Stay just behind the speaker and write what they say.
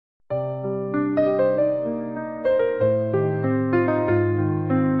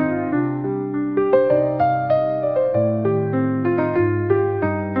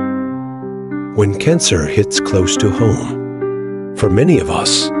when cancer hits close to home. For many of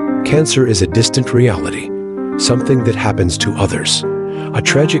us, cancer is a distant reality, something that happens to others, a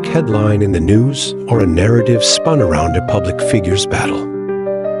tragic headline in the news, or a narrative spun around a public figure's battle.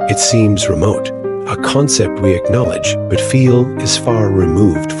 It seems remote, a concept we acknowledge but feel is far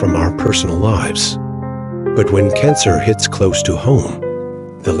removed from our personal lives. But when cancer hits close to home,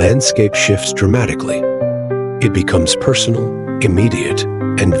 the landscape shifts dramatically. It becomes personal, immediate,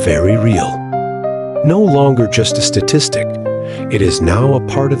 and very real. No longer just a statistic, it is now a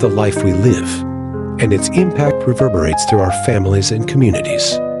part of the life we live, and its impact reverberates through our families and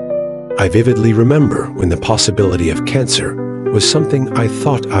communities. I vividly remember when the possibility of cancer was something I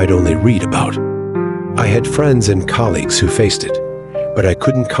thought I'd only read about. I had friends and colleagues who faced it, but I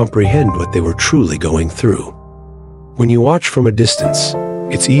couldn't comprehend what they were truly going through. When you watch from a distance,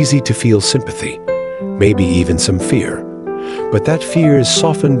 it's easy to feel sympathy, maybe even some fear. But that fear is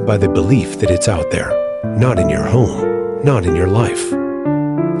softened by the belief that it's out there, not in your home, not in your life.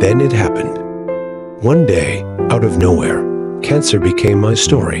 Then it happened. One day, out of nowhere, cancer became my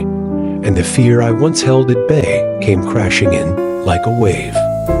story, and the fear I once held at bay came crashing in like a wave.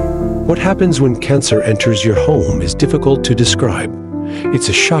 What happens when cancer enters your home is difficult to describe. It's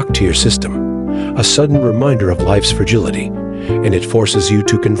a shock to your system, a sudden reminder of life's fragility, and it forces you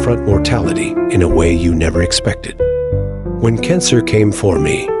to confront mortality in a way you never expected. When cancer came for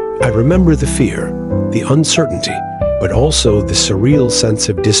me, I remember the fear, the uncertainty, but also the surreal sense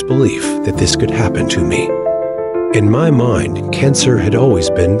of disbelief that this could happen to me. In my mind, cancer had always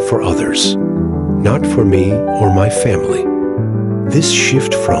been for others, not for me or my family. This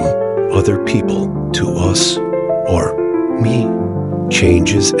shift from other people to us, or me,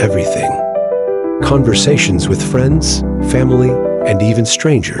 changes everything. Conversations with friends, family, and even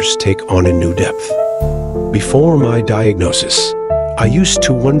strangers take on a new depth. Before my diagnosis, I used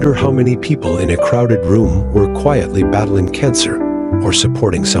to wonder how many people in a crowded room were quietly battling cancer or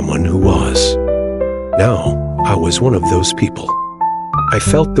supporting someone who was. Now, I was one of those people. I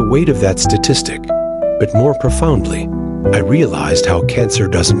felt the weight of that statistic, but more profoundly, I realized how cancer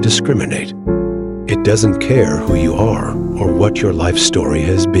doesn't discriminate. It doesn't care who you are or what your life story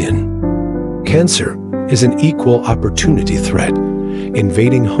has been. Cancer is an equal opportunity threat,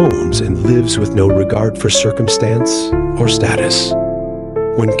 invading homes and lives with no regard for circumstance or status.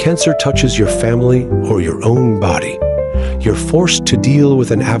 When cancer touches your family or your own body, you're forced to deal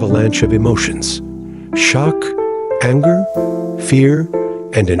with an avalanche of emotions: shock, anger, fear,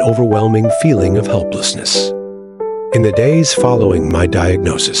 and an overwhelming feeling of helplessness. In the days following my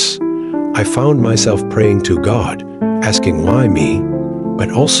diagnosis, I found myself praying to God, asking why me,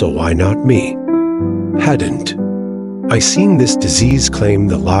 but also why not me? Hadn't I seen this disease claim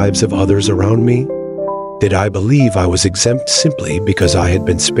the lives of others around me? Did I believe I was exempt simply because I had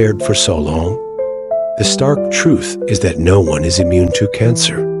been spared for so long? The stark truth is that no one is immune to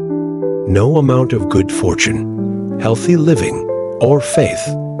cancer. No amount of good fortune, healthy living, or faith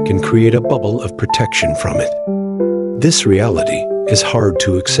can create a bubble of protection from it. This reality is hard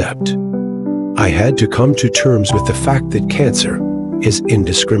to accept. I had to come to terms with the fact that cancer is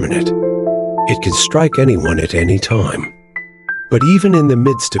indiscriminate. It can strike anyone at any time. But even in the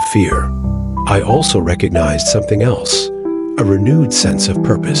midst of fear, I also recognized something else, a renewed sense of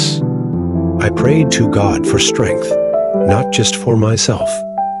purpose. I prayed to God for strength, not just for myself,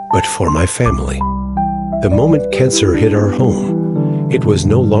 but for my family. The moment cancer hit our home, it was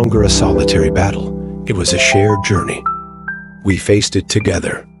no longer a solitary battle. It was a shared journey. We faced it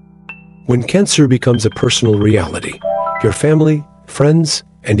together. When cancer becomes a personal reality, your family, friends,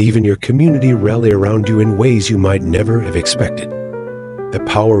 and even your community rally around you in ways you might never have expected. The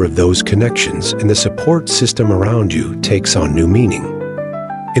power of those connections and the support system around you takes on new meaning.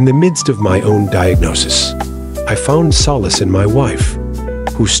 In the midst of my own diagnosis, I found solace in my wife,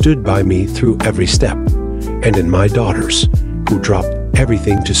 who stood by me through every step, and in my daughters, who dropped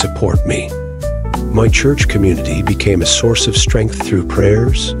everything to support me. My church community became a source of strength through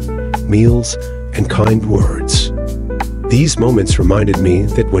prayers, meals, and kind words. These moments reminded me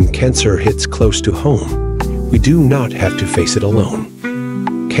that when cancer hits close to home, we do not have to face it alone.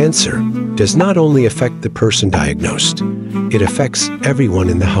 Cancer does not only affect the person diagnosed, it affects everyone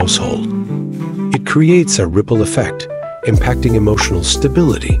in the household. It creates a ripple effect, impacting emotional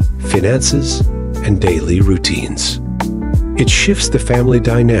stability, finances, and daily routines. It shifts the family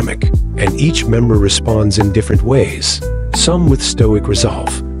dynamic, and each member responds in different ways, some with stoic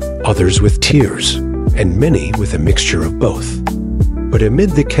resolve, others with tears, and many with a mixture of both. But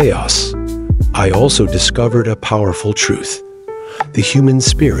amid the chaos, I also discovered a powerful truth. The human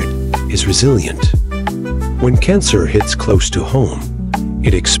spirit is resilient. When cancer hits close to home,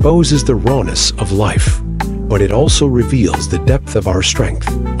 It exposes the rawness of life, but it also reveals the depth of our strength,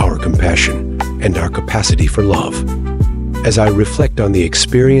 our compassion, and our capacity for love. As I reflect on the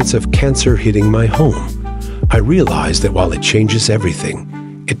experience of cancer hitting my home, I realize that while it changes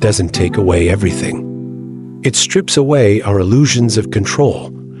everything, it doesn't take away everything. It strips away our illusions of control,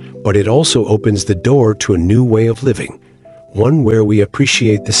 but it also opens the door to a new way of living, one where we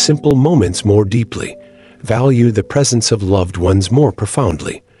appreciate the simple moments more deeply, value the presence of loved ones more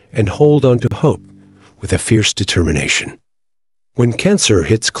profoundly, and hold on to hope with a fierce determination. When cancer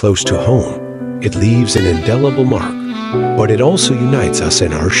hits close to home, it leaves an indelible mark, but it also unites us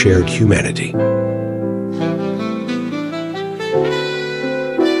in our shared humanity.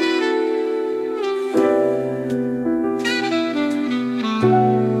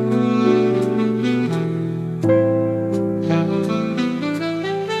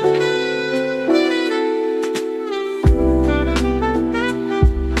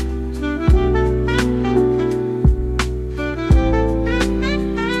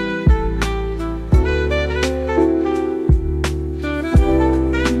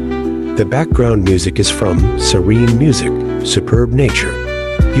 The background music is from Serene Music, Superb Nature.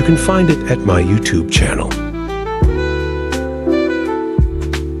 You can find it at my YouTube channel.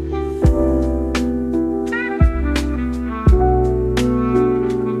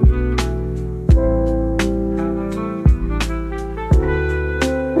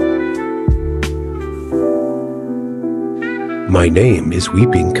 My name is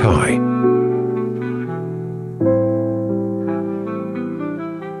Weeping Kai.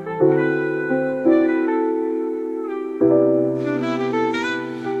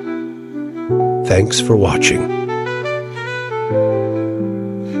 Thanks for watching.